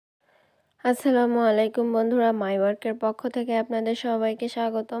আসসালামু আলাইকুম বন্ধুরা, মাই ওয়ার্কের পক্ষ থেকে আপনাদের সবাইকে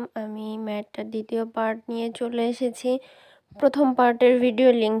স্বাগতম। আমি ম্যাটটার দ্বিতীয় পার্ট নিয়ে চলে এসেছি। প্রথম পার্টের ভিডিও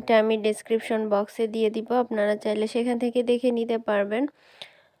লিঙ্কটা আমি ডেসক্রিপশন বক্সে দিয়ে দিব, আপনারা চাইলে সেখান থেকে দেখে নিতে পারবেন।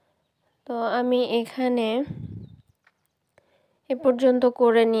 তো আমি এখানে এ পর্যন্ত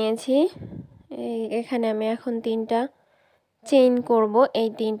করে নিয়েছি। এখানে আমি এখন 3টা চেইন করব। এই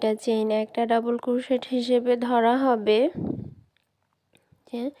 3টা চেইন একটা ডাবল ক্রোশেট হিসেবে ধরা হবে।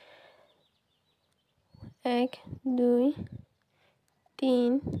 1 2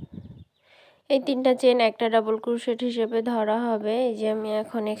 3, এই 3টা চেন একটা ডাবল ক্রোশেট হিসেবে ধরা হবে। এই যে আমি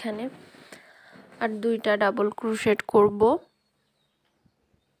এখন এখানে আর 2টা ডাবল ক্রোশেট করব।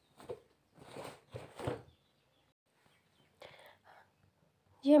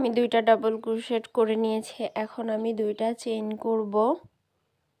 যে আমি 2টা ডাবল ক্রোশেট করে নিয়েছি, এখন আমি 2টা চেইন করব।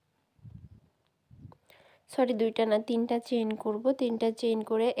 সরি, 2টা না, 3টা চেইন করব। 3টা চেইন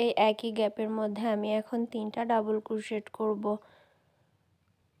করে এই একই গ্যাপের মধ্যে আমি এখন 3টা ডাবল ক্রোশেট করব।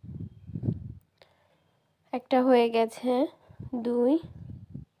 একটা হয়ে গেছে, 2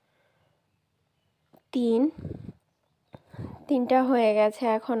 3, 3টা হয়ে গেছে।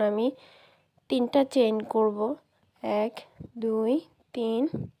 এখন আমি 3টা চেইন করব। 1 2 3,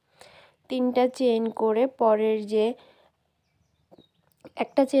 3টা চেইন করে পরের যে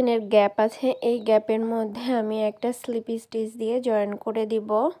একটা চেনের গ্যাপ আছে, এই গ্যাপের মধ্যে আমি একটা স্লিপ স্টিচ দিয়ে জয়েন করে দিব।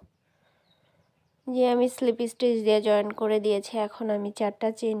 যে আমি স্লিপ স্টিচ দিয়ে জয়েন করে দিয়েছি। এখন আমি 4টা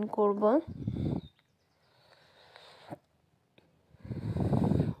চেইন করব।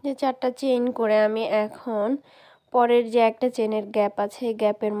 যে 4টা চেইন করে আমি এখন পরের যে একটা চেনের গ্যাপ আছে, এই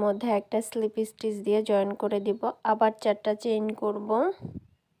গ্যাপের মধ্যে একটা স্লিপ স্টিচ দিয়ে জয়েন করে দিব। আবার 4টা চেইন করব।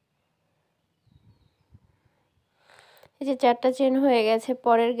 এই যে 4টা চেইন হয়ে গেছে,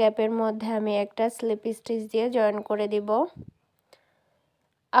 পরের গ্যাপের মধ্যে আমি একটা স্লিপ স্টিচ দিয়ে জয়েন করে দিব।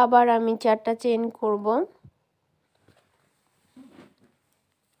 আবার আমি 4টা চেইন করব।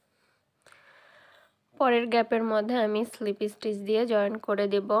 পরের গ্যাপের মধ্যে আমি স্লিপ স্টিচ দিয়ে জয়েন করে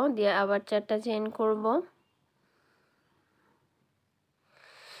দেব, দিয়ে আবার 4টা চেইন করব।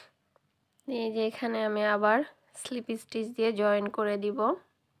 এই যে এখানে আমি আবার স্লিপ স্টিচ দিয়ে জয়েন করে দিব।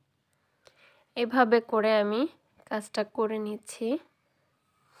 এভাবে করে আমি কাজটা করে নিচ্ছি।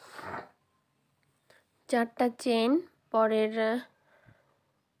 4টা চেইন, পরের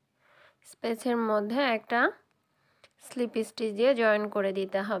স্পেসের মধ্যে একটা স্লিপ স্টিচ দিয়ে জয়েন করে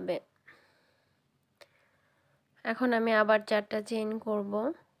দিতে হবে। এখন আমি আবার 4টা চেইন করব।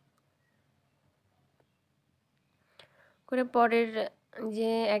 করে পরের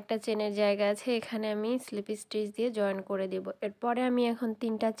যে একটা চেনের জায়গা আছে, এখানে আমি স্লিপ স্টিচ দিয়ে জয়েন করে দেব। এরপরে আমি এখন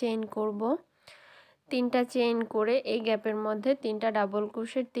 3টা চেইন করব। 3টা চেইন করে এই গ্যাপের মধ্যে 3টা ডাবল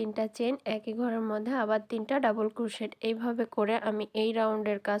ক্রোশেট, 3টা চেইন, একই ঘরের মধ্যে আবার 3টা ডাবল ক্রোশেট। এইভাবে করে আমি এই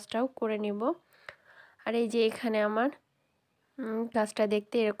রাউন্ডের কাজটাও করে নিব। আর এই যে এখানে আমার কাজটা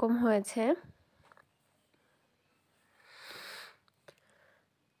দেখতে এরকম হয়েছে।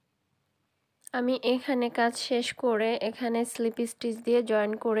 আমি এখানে কাজ শেষ করে এখানে স্লিপ স্টিচ দিয়ে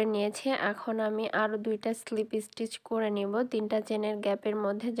জয়েন করে নিয়েছি। এখন আমি আরও 2টা স্লিপ স্টিচ করে নিব 3টা চেনের গ্যাপের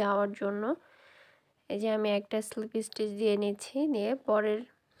মধ্যে যাওয়ার জন্য। এই যে আমি একটা স্লিপ স্টিচ দিয়ে নিচ্ছি, দিয়ে পরের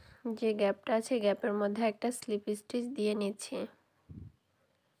যে গ্যাপটা আছে গ্যাপের মধ্যে একটা স্লিপ স্টিচ দিয়ে নিচ্ছি।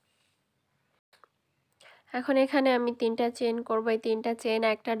 এখন এখানে আমি 3টা চেইন করব। এই 3টা চেইন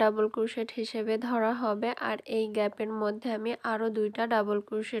একটা ডাবল ক্রোশেট হিসেবে ধরা হবে। আর এই গ্যাপের মধ্যে আমি আরও 2টা ডাবল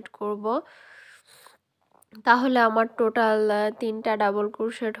ক্রোশেট করব। তাহলে আমার টোটাল 3টা ডাবল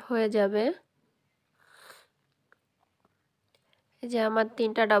ক্রোশেট হয়ে যাবে। এই যে আমার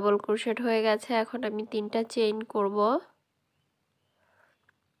 3টা ডাবল ক্রোশেট হয়ে গেছে। এখন আমি 3টা চেইন করব।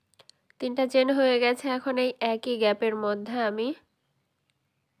 3টা চেইন হয়ে গেছে। এখন এই একই গ্যাপের মধ্যে আমি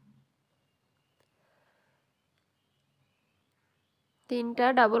 3টা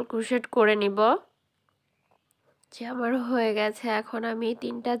ডাবল ক্রোশেট করে নিব। যে আমার হয়ে গেছে। এখন আমি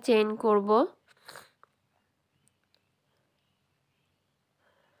 3টা চেইন করব।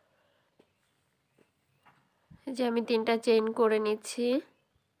 যে আমি 3টা চেইন করে নিচ্ছি,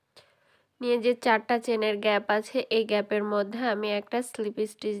 নিয়ে যে 4টা চেনের গ্যাপ আছে, এই গ্যাপের মধ্যে আমি একটা স্লিপ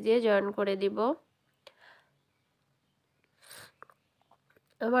স্টিচ দিয়ে জয়েন করে দিব।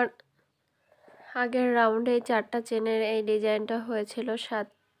 আমার আগের রাউন্ডে 4টা চেনের এই ডিজাইনটা হয়েছিল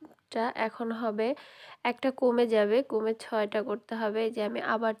 7টা, এখন হবে একটা কমে যাবে, কমে 6টা করতে হবে। যে আমি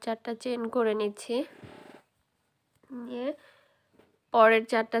আবার 4টা চেন করে নিচ্ছি, নিয়ে পরের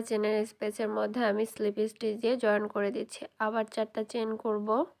 4টা চেনের স্পেসের মধ্যে আমি স্লিপ স্টিচ দিয়ে জয়েন করে দিচ্ছি। আবার 4টা চেন করব।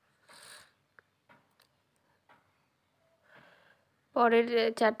 পরের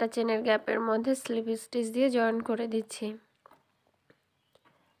 4টা চেনের গ্যাপের মধ্যে স্লিপ স্টিচ দিয়ে জয়েন করে দিচ্ছি।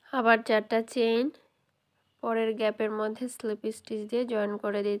 আবার 4টা চেইন পরের গ্যাপের মধ্যে স্লিপ স্টিচ দিয়ে জয়েন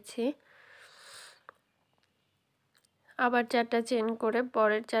করে দিচ্ছি। আবার 4টা চেইন করে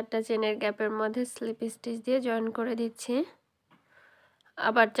পরের 4টা চেইনের গ্যাপের মধ্যে স্লিপ স্টিচ দিয়ে জয়েন করে দিচ্ছি।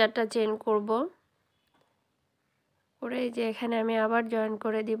 আবার 4টা চেইন করব, করে এই যে এখানে আমি আবার জয়েন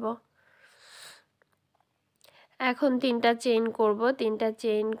করে দিব। এখন 3টা চেইন করব, 3টা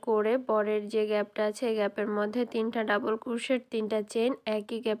চেইন করে পরের যে গ্যাপটা আছে এই গ্যাপের মধ্যে 3টা ডাবল ক্রোশেট, 3টা চেইন,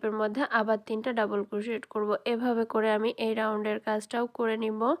 একই গ্যাপের মধ্যে আবার 3টা ডাবল ক্রোশেট করব। এভাবে করে আমি এই রাউন্ডের কাজটাও করে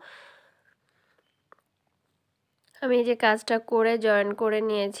নিব। আমি এই যে কাজটা করে জয়েন করে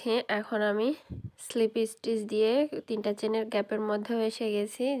নিয়েছি, এখন আমি স্লিপ স্টিচ দিয়ে 3টা চেইনের গ্যাপের মধ্যেও এসে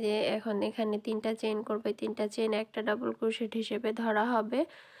গেছি। যে এখন এখানে 3টা চেইন করবে, 3টা চেইন একটা ডাবল ক্রোশেট হিসেবে ধরা হবে।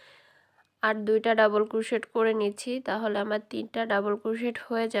 আর 2টা ডাবল ক্রোশেট করে নিচ্ছি, তাহলে আমার 3টা ডাবল ক্রোশেট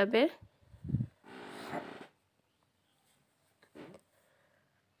হয়ে যাবে।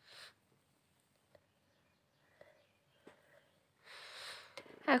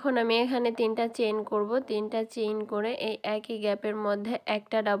 এখন আমি এখানে 3টা চেইন করব, 3টা চেইন করে এই একই গ্যাপের মধ্যে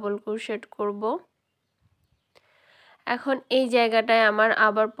একটা ডাবল ক্রোশেট করব। এখন এই জায়গাটায় আমার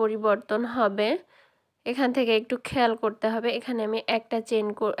আবার পরিবর্তন হবে, এখান থেকে একটু খেয়াল করতে হবে। এখানে আমি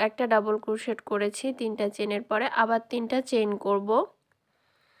একটা ডাবল ক্রোশেট করেছি, 3টা চেইনের পরে আবার 3টা চেইন করব।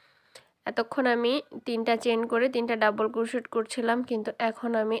 এতক্ষণ আমি 3টা চেইন করে 3টা ডাবল ক্রোশেট করছিলাম, কিন্তু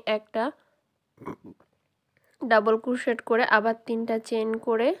এখন আমি একটা ডাবল ক্রোশেট করে আবার 3টা চেইন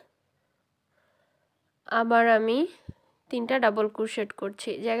করে আবার আমি 3টা ডাবল ক্রোশেট করছি।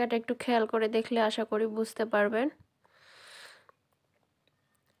 জায়গাটা একটু খেয়াল করে দেখলে আশা করি বুঝতে পারবেন।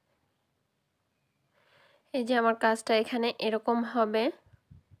 এই যে আমার কাজটা এখানে এরকম হবে।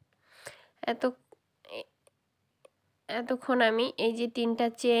 এতক্ষণ আমি এই যে 3টা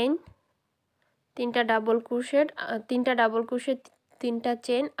চেইন, 3টা ডাবল ক্রোশেট, 3টা ডাবল ক্রোশেট, 3টা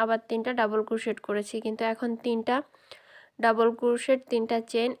চেইন, আবার 3টা ডাবল ক্রোশেট করেছি, কিন্তু এখন 3টা ডাবল ক্রোশেট, 3টা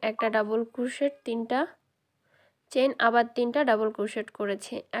চেইন, একটা ডাবল ক্রোশেট, 3টা চেইন, আবার 3টা ডাবল ক্রোশেট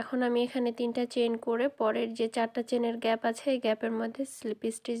করেছি। এখন আমি এখানে 3টা চেইন করে পরের যে 4টা চেইনের গ্যাপ আছে এই গ্যাপের মধ্যে স্লিপ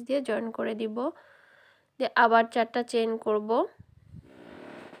স্টিচ দিয়ে জয়েন করে দিব। দিয়ে আবার 4টা চেইন করব,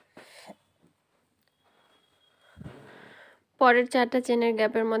 পরের 4টা চেইনের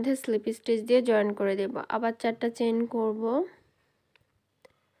গ্যাপের মধ্যে স্লিপ স্টিচ দিয়ে জয়েন করে দেব। আবার 4টা চেইন করব,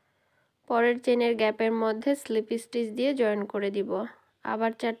 পরের চেইনের গ্যাপের মধ্যে স্লিপ স্টিচ দিয়ে জয়েন করে দিব।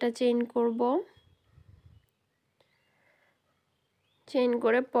 আবার 4টা চেইন করব, চেইন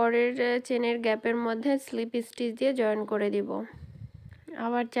করে পরের চেইনের গ্যাপের মধ্যে স্লিপ স্টিচ দিয়ে জয়েন করে দিব।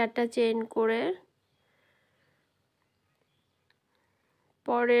 আবার 4টা চেইন করে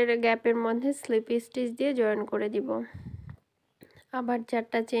পরের গ্যাপের মধ্যে স্লিপ স্টিচ দিয়ে জয়েন করে দিব। আবার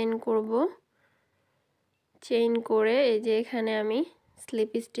 4টা চেইন করব, চেইন করে এই যে এখানে আমি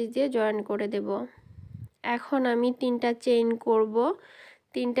স্লিপ স্টিচ দিয়ে জয়েন করে দেব। এখন আমি 3টা চেইন করব,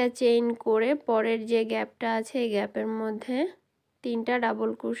 3টা চেইন করে পরের যে গ্যাপটা আছে এই গ্যাপের মধ্যে 3টা ডাবল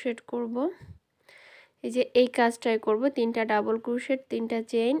ক্রোশেট করব। এই যে এই কাজটাই করব, 3টা ডাবল ক্রোশেট, 3টা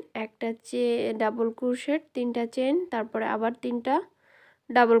চেইন, একটা ডাবল ক্রোশেট, 3টা চেইন, তারপরে আবার 3টা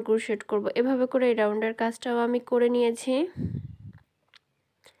ডাবল ক্রোশেট করব। এভাবে করে এই রাউন্ডের কাজটাও আমি করে নিয়েছি।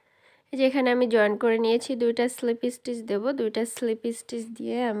 এই যে এখানে আমি জয়েন করে নিয়েছি, 2টা স্লিপ স্টিচ দেব, 2টা স্লিপ স্টিচ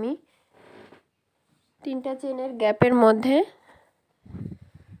দিয়ে আমি 3টা চেইনের গ্যাপের মধ্যে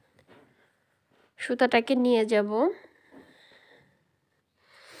সুতাটাকে নিয়ে যাব।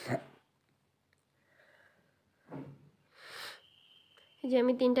 যে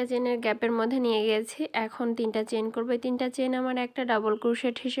আমি 3টা চেইনের গ্যাপের মধ্যে নিয়ে গেছি, এখন 3টা চেইন করব। 3টা চেইন আমার একটা ডাবল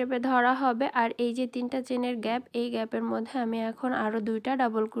ক্রোশেট হিসেবে ধরা হবে। আর এই যে 3টা চেইনের গ্যাপ, এই গ্যাপের মধ্যে আমি এখন আরও 2টা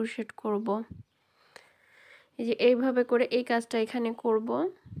ডাবল ক্রোশেট করব। এই যে এইভাবে করে এই কাজটা এখানে করব,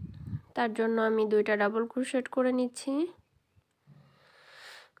 তার জন্য আমি 2টা ডাবল ক্রোশেট করে নিচ্ছি,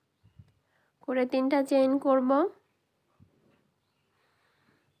 করে 3টা চেইন করব।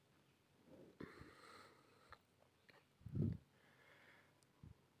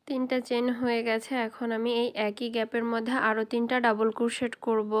 3টা চেইন হয়ে গেছে, এখন আমি এই একই গ্যাপের মধ্যে আরও 3টা ডাবল ক্রোশেট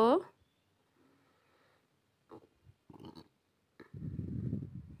করব।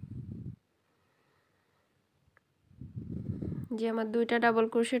 যে আমার 2টা ডাবল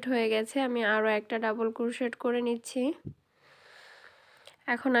ক্রোশেট হয়ে গেছে, আমি আরও একটা ডাবল ক্রোশেট করে নিচ্ছি।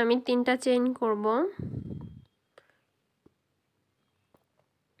 এখন আমি 3টা চেইন করব,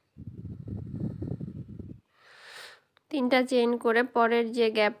 3টা চেইন করে পরের যে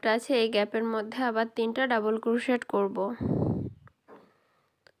গ্যাপটা আছে এই গ্যাপের মধ্যে আবার 3টা ডাবল ক্রোশেট করব।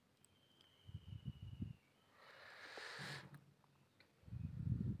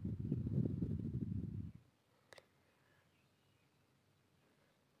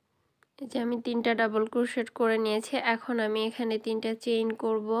 এই যে আমি 3টা ডাবল ক্রোশেট করে নিয়েছি। এখন আমি এখানে 3টা চেইন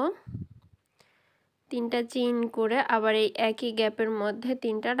করব। 3টা চেইন করে আবার এই একই গ্যাপের মধ্যে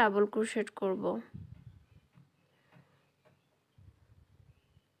 3টা ডাবল ক্রোশেট করব।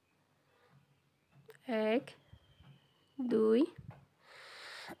 1 2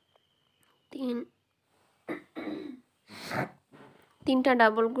 3 3টা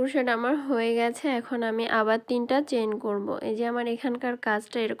ডাবল ক্রোশেট আমার হয়ে গেছে। এখন আমি আবার 3টা চেইন করব। এই যে আমার এখানকার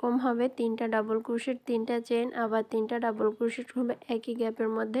কাজটা এরকম হবে, 3টা ডাবল ক্রোশেট, 3টা চেইন, আবার 3টা ডাবল ক্রোশেট হবে একই গ্যাপের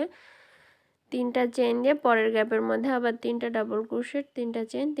মধ্যে, 3টা চেইন দিয়ে পরের গ্যাপের মধ্যে আবার 3টা ডাবল ক্রোশেট, 3টা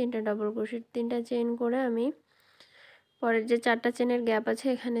চেইন, 3টা ডাবল ক্রোশেট, 3টা চেইন করে আমি পরের যে 4টা চেইনের গ্যাপ আছে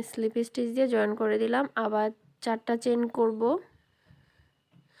এখানে স্লিপ স্টিচ দিয়ে জয়েন করে দিলাম। আবার 4টা চেইন করব,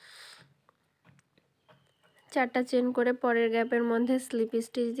 4টা চেইন করে পরের গ্যাপের মধ্যে স্লিপ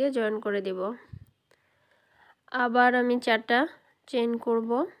স্টিচ দিয়ে জয়েন করে দেব। আবার আমি 4টা চেইন করব,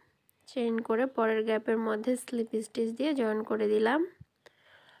 চেইন করে পরের গ্যাপের মধ্যে স্লিপ স্টিচ দিয়ে জয়েন করে দিলাম।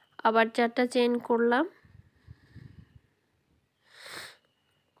 আবার 4টা চেইন করলাম,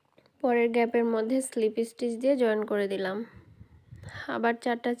 পরের গ্যাপের মধ্যে স্লিপ স্টিচ দিয়ে জয়েন করে দিলাম। আবার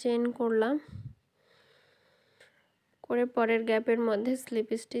 4টা চেইন করলাম, করে পরের গ্যাপের মধ্যে স্লিপ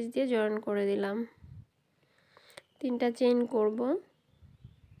স্টিচ দিয়ে জয়েন করে দিলাম। 3টা চেইন করব,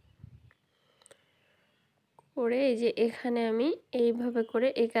 করে এই যে এখানে আমি এইভাবে করে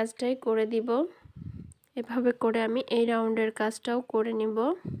এই কাজটাই করে দিব। এভাবে করে আমি এই রাউন্ডের কাজটাও করে নিব।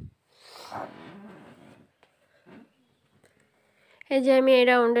 এই যে আমি এই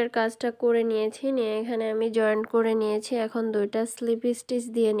রাউন্ডের কাজটা করে নিয়েছি, নিয়ে এখানে আমি জয়েন্ট করে নিয়েছি। এখন 2টা স্লিপ স্টিচ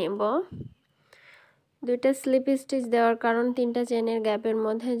দিয়ে নেব। 2টা স্লিপ স্টিচ দেওয়ার কারণ 3টা চেনের গ্যাপের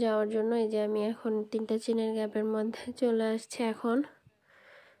মধ্যে যাওয়ার জন্য। এই যে আমি এখন 3টা চেনের গ্যাপের মধ্যে চলে আসছে। এখন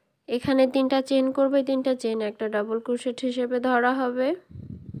এখানে 3টা চেন করবে, 3টা চেন একটা ডাবল ক্রোশেট হিসেবে ধরা হবে।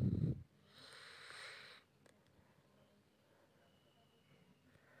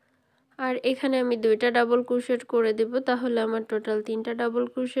 আর এখানে আমি 2টা ডাবল ক্রোশেট করে দেব, তাহলে আমার টোটাল 3টা ডাবল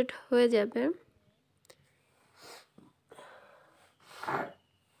ক্রোশেট হয়ে যাবে।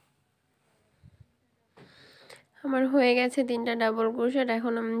 আমার হয়ে গেছে 3টা ডাবল ক্রোশেট।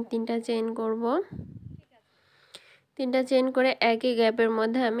 এখন আমি 3টা চেইন করব। 3টা চেইন করে একই গ্যাপের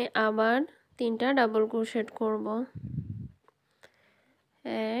মধ্যে আমি আবার 3টা ডাবল ক্রোশেট করব।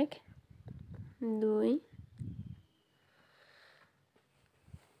 1 2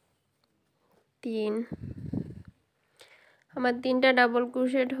 3। আমার 3টা ডাবল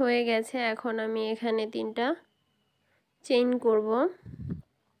ক্রোশেট হয়ে গেছে। এখন আমি এখানে 3টা চেইন করব।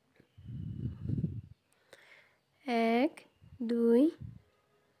 1 2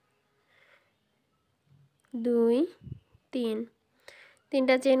 2 3।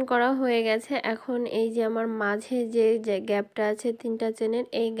 3টা চেইন করা হয়ে গেছে। এখন এই যে আমার মাঝে যে গ্যাপটা আছে 3টা চেনের,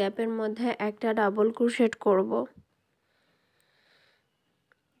 এই গ্যাপের মধ্যে একটা ডাবল ক্রোশেট করব।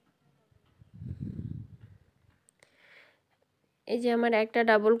 এই যে আমার একটা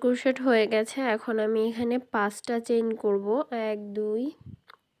ডাবল ক্রোশেট হয়ে গেছে। এখন আমি এখানে 5টা চেইন করব। 1 2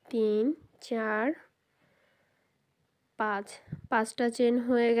 3 4 5। 5টা চেইন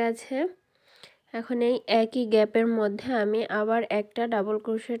হয়ে গেছে। এখন এই একই গ্যাপের মধ্যে আমি আবার একটা ডাবল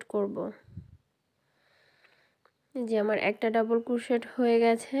ক্রোশেট করব। যে আমার একটা ডাবল ক্রোশেট হয়ে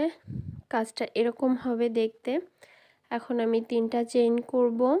গেছে। কাজটা এরকম হবে দেখতে। এখন আমি 3টা চেইন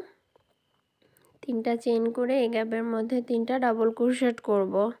করব। 3টা চেইন করে এই গ্যাপের মধ্যে 3টা ডাবল ক্রোশেট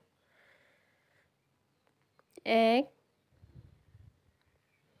করব। 1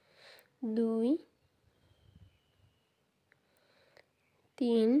 2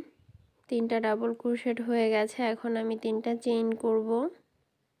 3। 3টা ডাবল ক্রোশেট হয়ে গেছে। এখন আমি 3টা চেইন করব।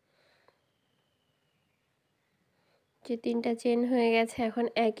 যে 3টা চেইন হয়ে গেছে, এখন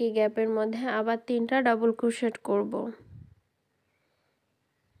একই গ্যাপের মধ্যে আবার 3টা ডাবল ক্রোশেট করব।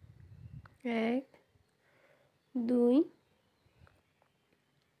 1 2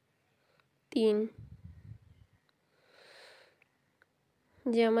 3।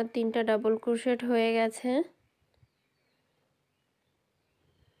 যে আমার 3টা ডাবল ক্রোশেট হয়ে গেছে।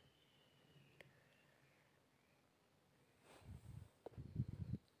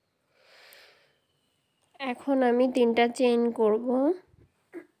 এখন আমি 3টা চেইন করব।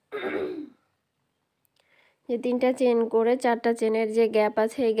 যে 3টা চেইন করে 4টা চেনের যে গ্যাপ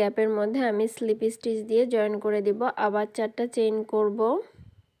আছে এই গ্যাপের মধ্যে আমি স্লিপ স্টিচ দিয়ে জয়েন করে দিব। আবার 4টা চেইন করব।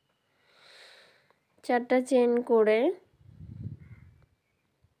 4টা চেইন করে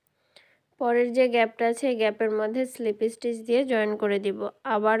পরের যে গ্যাপটা আছে এই গ্যাপের মধ্যে স্লিপ স্টিচ দিয়ে জয়েন করে দিব।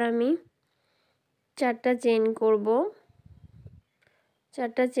 আবার আমি 4টা চেইন করব।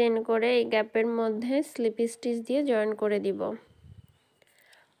 4টা চেইন করে এই গ্যাপের মধ্যে স্লিপ স্টিচ দিয়ে জয়েন করে দিব।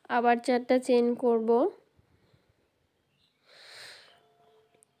 আবার 4টা চেইন করব,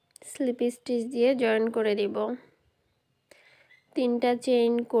 স্লিপ স্টিচ দিয়ে জয়েন করে দিব। 3টা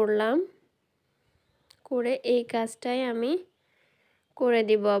চেইন করলাম, করে এই কাজটাই আমি করে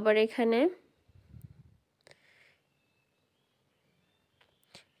দিব আবার এখানে।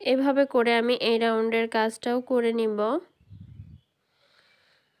 এভাবে করে আমি এই রাউন্ডের কাজটাও করে নিব।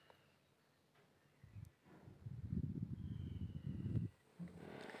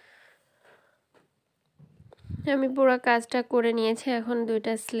 আমি পুরো কাজটা করে নিয়েছি। এখন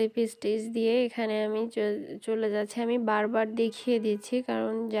 2টা স্লিপ স্টিচ দিয়ে এখানে আমি চলে যাচ্ছি। আমি বারবার দেখিয়ে দিচ্ছি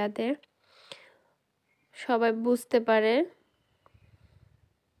কারণ যাতে সবাই বুঝতে পারে।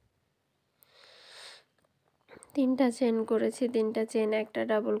 3টা চেইন করেছি, 3টা চেইন একটা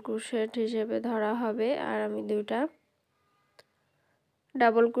ডাবল ক্রোশেট হিসেবে ধরা হবে, আর আমি 2টা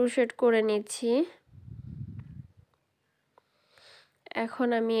ডাবল ক্রোশেট করে নিচ্ছি। এখন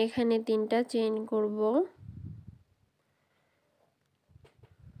আমি এখানে 3টা চেইন করব।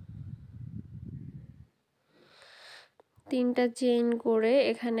 তিনটা চেইন করে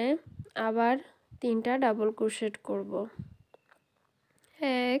এখানে আবার 3টা ডাবল ক্রোশেট করব।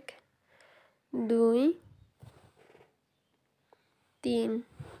 1 2 3,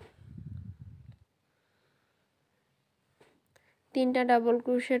 3টা ডাবল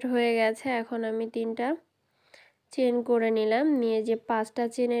ক্রোশেট হয়ে গেছে। এখন আমি 3টা চেইন করে নিলাম, নিয়ে যে 5টা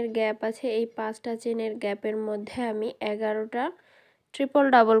চেইনের গ্যাপ আছে এই 5টা চেইনের গ্যাপের মধ্যে আমি 11টা ট্রিপল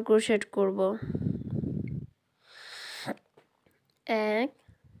ডাবল ক্রোশেট করব। 1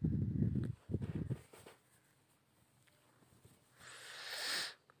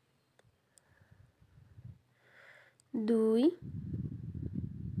 2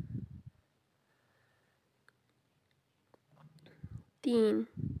 3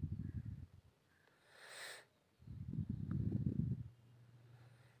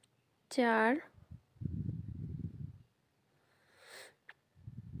 4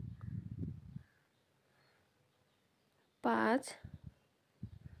 5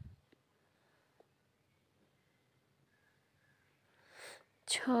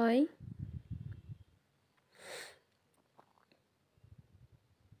 6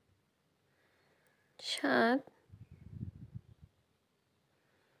 7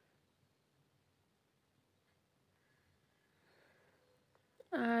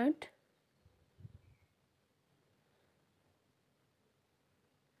 8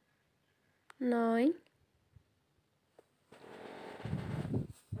 9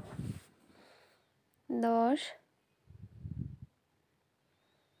 10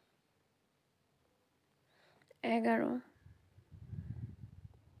 11।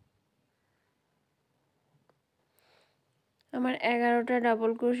 আমার 11টা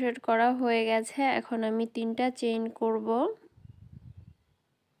ডাবল ক্রোশেট করা হয়ে গেছে। এখন আমি 3টা চেইন করব।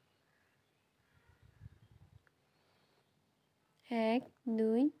 1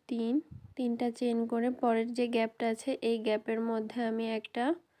 2 3, 3টা চেইন করে পরের যে গ্যাপটা আছে এই গ্যাপের মধ্যে আমি একটা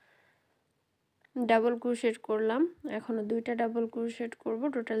ডাবল ক্রোশেট করলাম। এখনো 2টা ডাবল ক্রোশেট করব,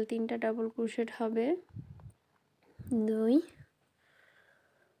 টোটাল 3টা ডাবল ক্রোশেট হবে। 2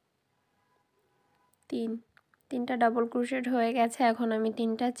 3, 3টা ডাবল ক্রোশেট হয়ে গেছে। এখন আমি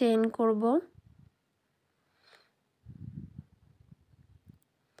 3টা চেইন করব।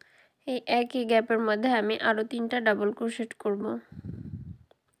 এই একই গ্যাপের মধ্যে আমি আরো 3টা ডাবল ক্রোশেট করব।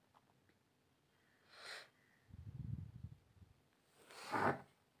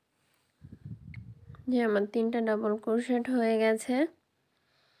 যে আমার 3টা ডাবল ক্রোশেট হয়ে গেছে।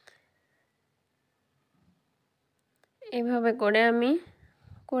 এভাবে করে আমি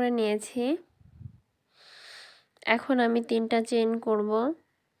করে নিয়েছি। এখন আমি 3টা চেইন করব।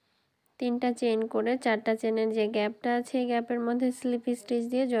 3টা চেইন করে 4টা চেইনের যে গ্যাপটা আছে এই গ্যাপের মধ্যে স্লিপ স্টিচ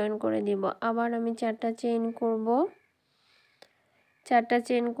দিয়ে জয়েন করে দিব। আবার আমি 4টা চেইন করব। 4টা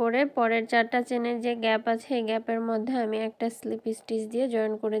চেইন করে পরের 4টা চেইনের যে গ্যাপ আছে এই গ্যাপের মধ্যে আমি একটা স্লিপ স্টিচ দিয়ে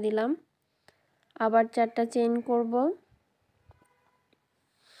জয়েন করে দিলাম। আবার 4টা চেইন করব।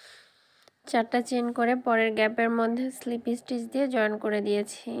 4টা চেইন করে পরের গ্যাপের মধ্যে স্লিপ স্টিচ দিয়ে জয়েন করে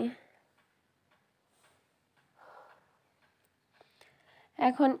দিয়েছি।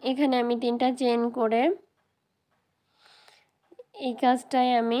 এখন এখানে আমি 3টা চেইন করে এই কাজটাই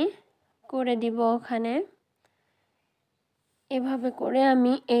আমি করে দিব ওখানে। এভাবে করে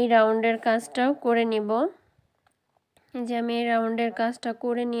আমি এই রাউন্ডের কাজটাও করে নিব। যে আমি এই রাউন্ডের কাজটা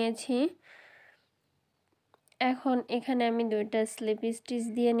করে নিয়েছি। এখন এখানে আমি 2টা স্লিপ স্টিচ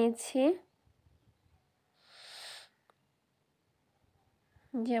দিয়ে নিচ্ছি।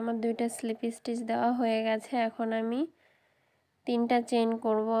 যে আমার 2টা স্লিপ স্টিচ দেওয়া হয়ে গেছে। এখন আমি 3টা চেইন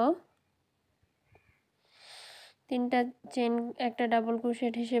করব। তিনটা চেন একটা ডাবল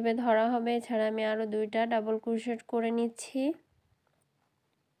ক্রোশেট হিসেবে ধরা হবে। এছাড়া আমি আরও দুইটা ডাবল ক্রোশেট করে নিচ্ছি।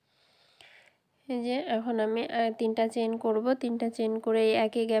 এই যে এখন আমি তিনটা চেন করব। তিনটা চেন করে এই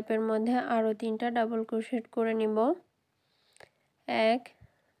একই গ্যাপের মধ্যে আরও তিনটা ডাবল ক্রোশেট করে নিব। 1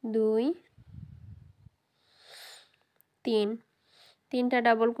 2 3 তিনটা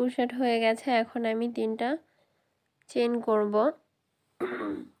ডাবল ক্রোশেট হয়ে গেছে। এখন আমি তিনটা চেন করব।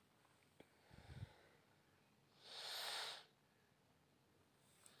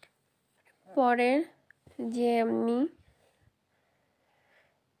 পরের যে আমি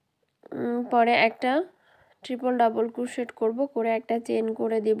পরে একটা ট্রিপল ডাবল ক্রোশেট করব, করে একটা চেন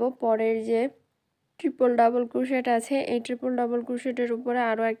করে দিব। পরের যে ট্রিপল ডাবল ক্রোশেট আছে এই ট্রিপল ডাবল ক্রোশেটের উপরে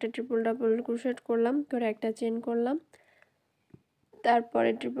আরও একটা ট্রিপল ডাবল ক্রোশেট করলাম, করে একটা চেন করলাম। তারপরে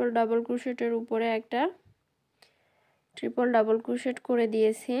ট্রিপল ডাবল ক্রোশেটের উপরে একটা ট্রিপল ডাবল ক্রোশেট করে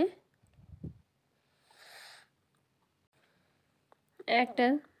দিয়েছি। একটা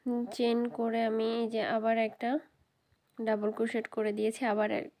চেন করে আমি এই যে আবার একটা ডাবল ক্রোশেট করে দিয়েছি, আবার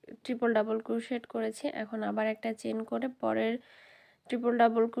ট্রিপল ডাবল ক্রোশেট করেছি। এখন আবার একটা চেন করে পরের ট্রিপল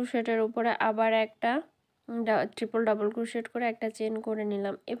ডাবল ক্রোশেটের উপরে আবার একটা ট্রিপল ডাবল ক্রোশেট করে একটা চেন করে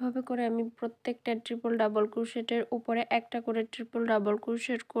নিলাম। এভাবে করে আমি প্রত্যেকটা ট্রিপল ডাবল ক্রোশেটের উপরে একটা করে ট্রিপল ডাবল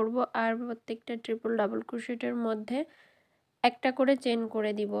ক্রোশেট করব, আর প্রত্যেকটা ট্রিপল ডাবল ক্রোশেটের মধ্যে একটা করে চেন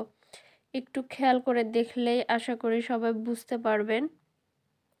করে দিব। একটু খেয়াল করে দেখলেই আশা করি সবাই বুঝতে পারবেন।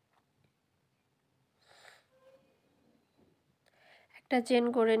 একটা চেন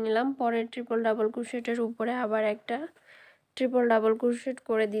করে নিলাম। পরের ট্রিপল ডাবল ক্রোশেটের উপরে আবার একটা ট্রিপল ডাবল ক্রোশেট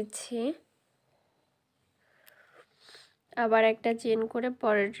করে দিচ্ছি। আবার একটা চেন করে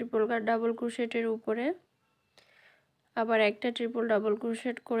পরের ট্রিপল ডাবল ক্রোশেটের উপরে আবার একটা ট্রিপল ডাবল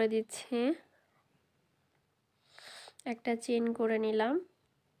ক্রোশেট করে দিচ্ছি। একটা চেন করে নিলাম।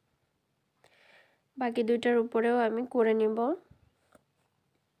 বাকি দুইটার উপরেও আমি করে নিব।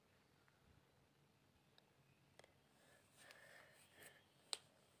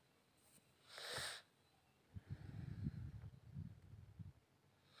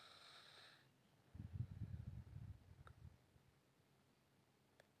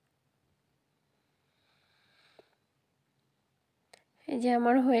 এই যে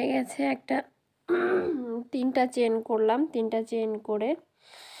আমার হয়ে গেছে একটা তিনটা চেন করলাম। তিনটা চেন করে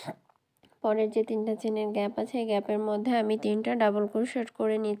পরের যে তিনটা চেনের গ্যাপ আছে এই গ্যাপের মধ্যে আমি তিনটা ডাবল ক্রোশেট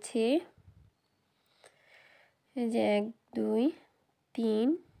করে নিচ্ছি। এই যে 1 2 3।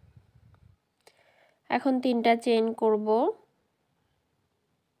 এখন তিনটা চেন করব।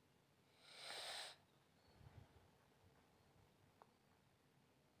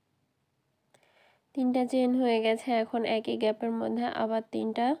 তিনটা চেন হয়ে গেছে। এখন একই গ্যাপের মধ্যে আবার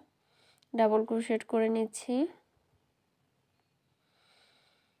তিনটা ডাবল ক্রোশেট করে নিচ্ছি।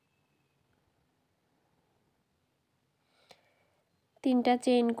 তিনটা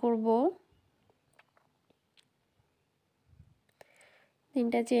চেন করব।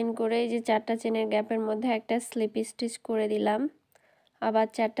 তিনটা চেন করে এই যে চারটা চেনের গ্যাপের মধ্যে একটা স্লিপ স্টিচ করে দিলাম। আবার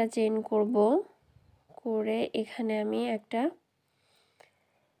চারটা চেন করব, করে এখানে আমি একটা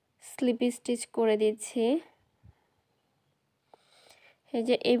স্লিপ স্টিচ করে দিচ্ছি। এই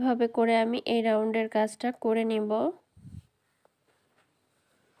যে এইভাবে করে আমি এই রাউন্ডের কাজটা করে নিব।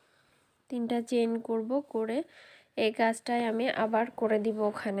 তিনটা চেন করব, করে এই কাজটাই আমি আবার করে দিব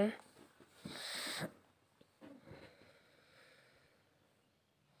ওখানে।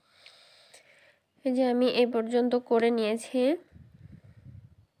 এই যে আমি এই পর্যন্ত করে নিয়েছি।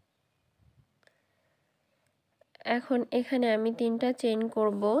 এখন এখানে আমি তিনটা চেন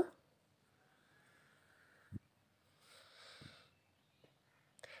করব।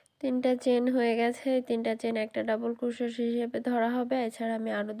 তিনটা চেন হয়ে গেছে। তিনটা চেন একটা ডাবল ক্রোশেট হিসেবে ধরা হবে। এছাড়া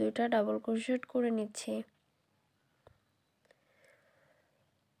আমি আরও দুইটা ডাবল ক্রোশেট করে নিচ্ছি।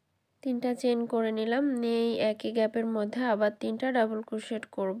 তিনটা চেন করে নিলাম। এই একই গ্যাপের মধ্যে আবার তিনটা ডাবল ক্রোশেট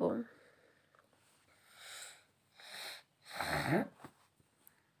করব।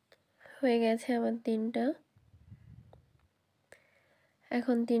 হয়ে গেছে আমার তিনটা।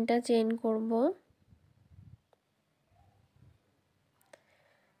 এখন তিনটা চেন করব।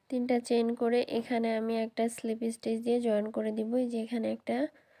 তিনটা চেন করে এখানে আমি একটা স্লিপ স্টিচ দিয়ে জয়েন করে দিব। এই যে এখানে একটা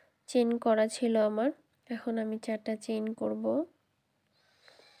চেন করা ছিল আমার। এখন আমি চারটা চেন করব।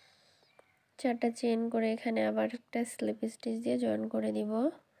 চারটা চেন করে এখানে আবার একটা স্লিপ স্টিচ দিয়ে জয়েন করে দিব।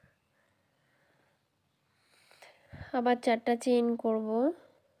 আবার চারটা চেন করব,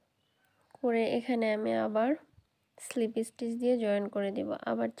 করে এখানে আমি আবার স্লিপ স্টিচ দিয়ে জয়েন করে দিব।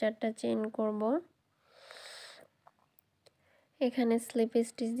 আবার চারটা চেন করব, এখানে স্লিপ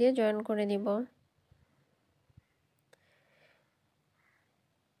স্টিচ দিয়ে জয়েন করে দিব।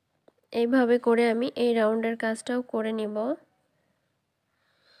 এইভাবে করে আমি এই রাউন্ডের কাজটাও করে নিব।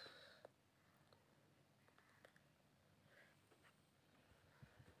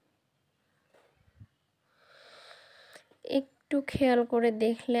 একটু খেয়াল করে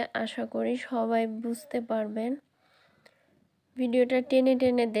দেখলে আশা করি সবাই বুঝতে পারবেন। ভিডিওটা টেনে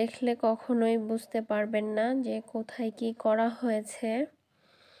টেনে দেখলে কখনোই বুঝতে পারবেন না যে কোথায় কি করা হয়েছে।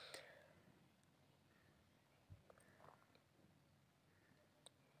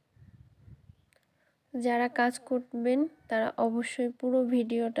 যারা কাজ করবেন তারা অবশ্যই পুরো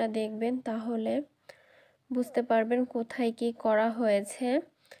ভিডিওটা দেখবেন, তাহলে বুঝতে পারবেন কোথায় কি করা হয়েছে।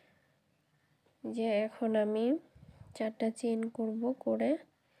 যে এখন আমি 4টা চেইন করব, করে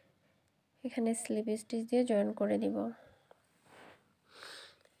এখানে স্লিপ স্টিচ দিয়ে জয়েন করে দিব।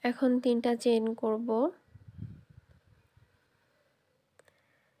 এখন 3টা চেইন করব।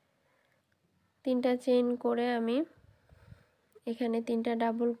 3টা চেইন করে আমি এখানে 3টা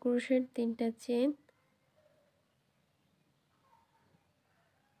ডাবল ক্রোশেট, 3টা চেইন,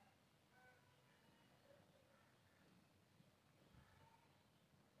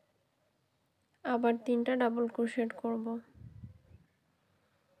 আবার 3টা ডাবল ক্রোশেট করব।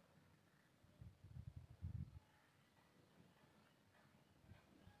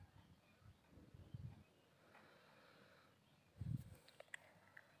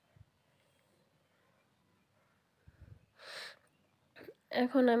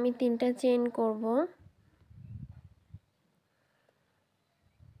 এখন আমি 3টা চেইন করব।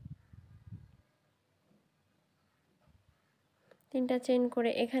 3টা চেইন করে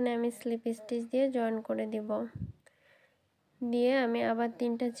এখানে আমি স্লিপ স্টিচ দিয়ে জয়েন করে দিব। দিয়ে আমি আবার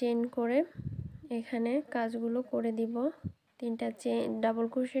 3টা চেইন করে এখানে কাজগুলো করে দিব। 3টা চেইন ডাবল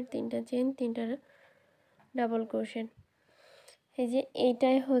ক্রোশেট, 3টা চেইন, 3টা ডাবল ক্রোশেট। এই যে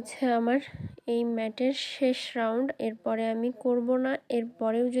এইটাই হচ্ছে আমার এই ম্যাটের শেষ রাউন্ড। এরপরে আমি করব না।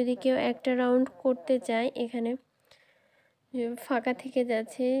 এরপরেও যদি কেউ একটা রাউন্ড করতে চায়, এখানে ফাঁকা থেকে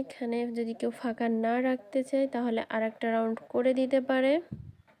যাচ্ছে, এখানে যদি কেউ ফাঁকা না রাখতে চায় তাহলে আরেকটা রাউন্ড করে দিতে পারে।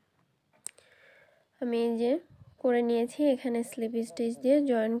 আমি এই যে করে নিয়েছি, এখানে স্লিপ স্টিচ দিয়ে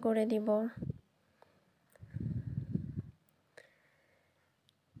জয়েন করে দিব।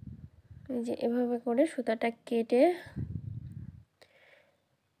 এই যে এভাবে করে সুতাটা কেটে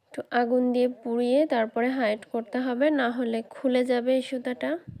একটু আগুন দিয়ে পুড়িয়ে তারপরে হাইড করতে হবে, না হলে খুলে যাবে এই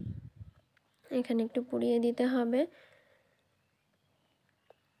সুতাটা। এখানে একটু পুড়িয়ে দিতে হবে।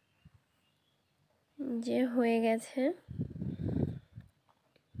 যে হয়ে গেছে।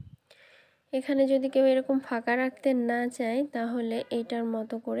 এখানে যদি কেউ এরকম ফাঁকা রাখতে না চায় তাহলে এইটার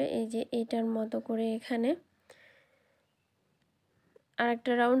মতো করে, এই যে এইটার মতো করে এখানে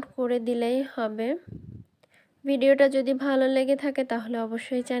আরেকটা রাউন্ড করে দিলেই হবে। ভিডিওটা যদি ভালো লেগে থাকে তাহলে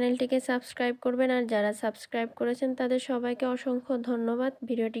অবশ্যই চ্যানেলটিকে সাবস্ক্রাইব করবেন, আর যারা সাবস্ক্রাইব করেছেন তাদের সবাইকে অসংখ্য ধন্যবাদ।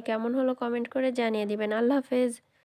 ভিডিওটি কেমন হলো কমেন্ট করে জানিয়ে দিবেন। আল্লাহ হাফেজ।